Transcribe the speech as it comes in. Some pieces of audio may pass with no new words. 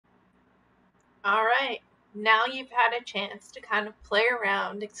All right. Now you've had a chance to kind of play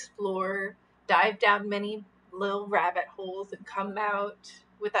around, explore, dive down many little rabbit holes, and come out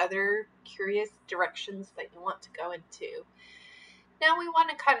with other curious directions that you want to go into. Now we want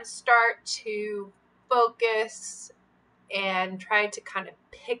to kind of start to focus and try to kind of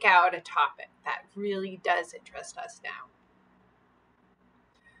pick out a topic that really does interest us now.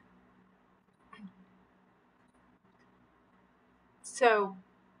 So,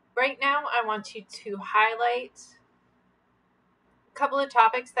 right now, I want you to highlight a couple of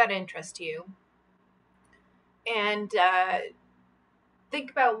topics that interest you and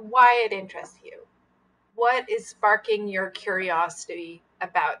think about why it interests you. What is sparking your curiosity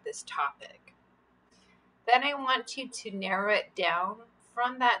about this topic? Then I want you to narrow it down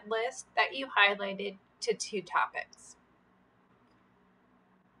from that list that you highlighted to 2 topics.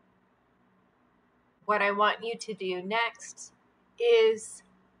 What I want you to do next is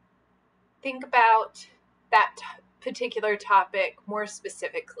think about that particular topic more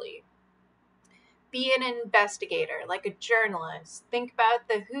specifically. Be an investigator, like a journalist. Think about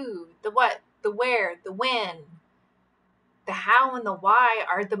the who, the what, the where, the when. The how and the why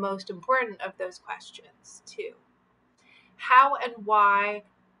are the most important of those questions, too. How and why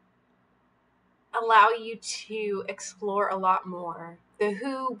allow you to explore a lot more. The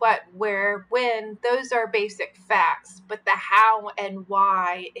who, what, where, when, those are basic facts, but the how and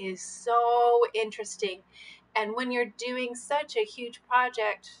why is so interesting. And when you're doing such a huge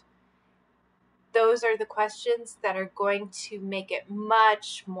project, those are the questions that are going to make it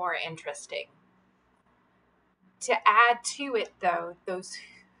much more interesting. To add to it, though, those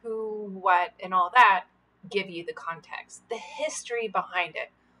who, what, and all that give you the context, the history behind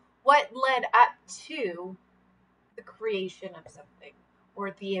it, what led up to the creation of something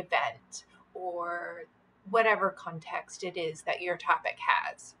or the event or whatever context it is that your topic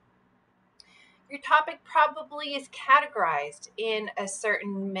has. Your topic probably is categorized in a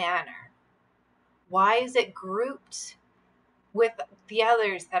certain manner. Why is it grouped with the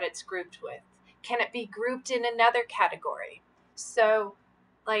others that it's grouped with? Can it be grouped in another category? So,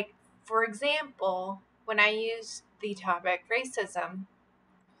 like, for example, when I use the topic racism,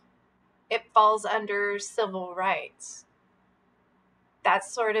 it falls under civil rights.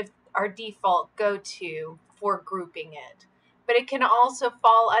 That's sort of our default go-to for grouping it. But it can also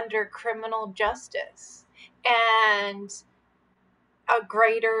fall under criminal justice and a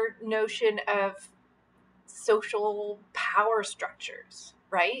greater notion of social power structures,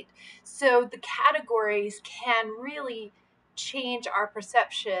 right? So the categories can really change our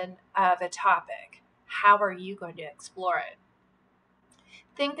perception of a topic. How are you going to explore it?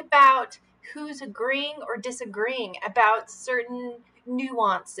 Think about who's agreeing or disagreeing about certain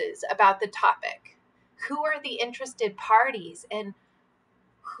nuances about the topic. Who are the interested parties and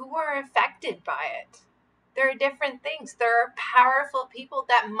who are affected by it? There are different things. There are powerful people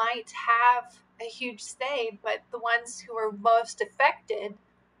that might have a huge say, but the ones who are most affected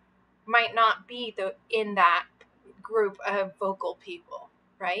might not be in that group of vocal people,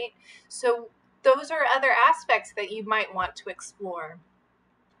 right? So those are other aspects that you might want to explore.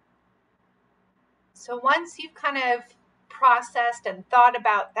 So once you've kind of processed and thought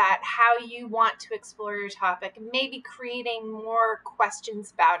about that, how you want to explore your topic, and maybe creating more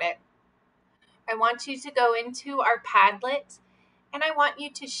questions about it, I want you to go into our Padlet and I want you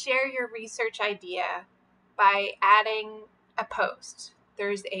to share your research idea by adding a post.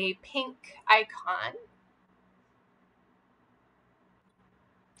 There's a pink icon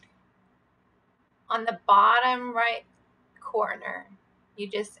on the bottom right corner. You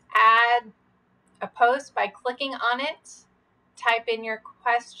just add a post by clicking on it, type in your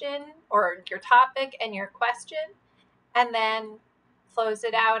question or your topic and your question, and then close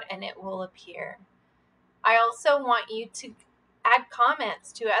it out and it will appear. I also want you to add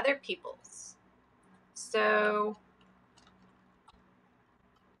comments to other people's. So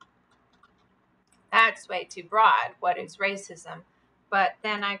that's way too broad. What is racism? But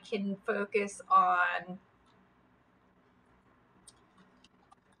then I can focus on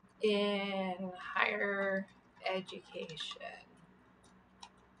in higher education.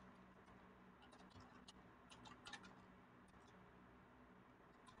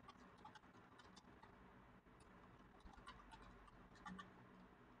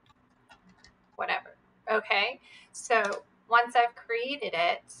 Whatever. Okay, so once I've created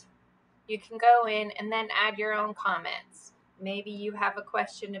it, you can go in and then add your own comments. Maybe you have a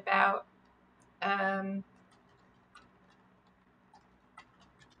question about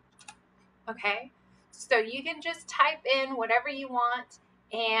okay, so you can just type in whatever you want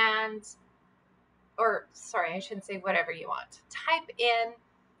or sorry, I shouldn't say whatever you want. Type in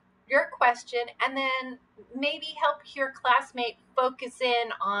your question, and then maybe help your classmate focus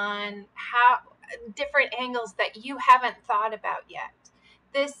in on how different angles that you haven't thought about yet.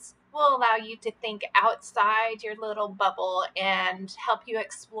 This will allow you to think outside your little bubble and help you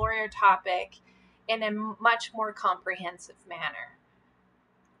explore your topic in a much more comprehensive manner.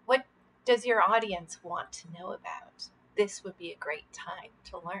 What does your audience want to know about? This would be a great time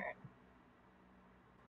to learn.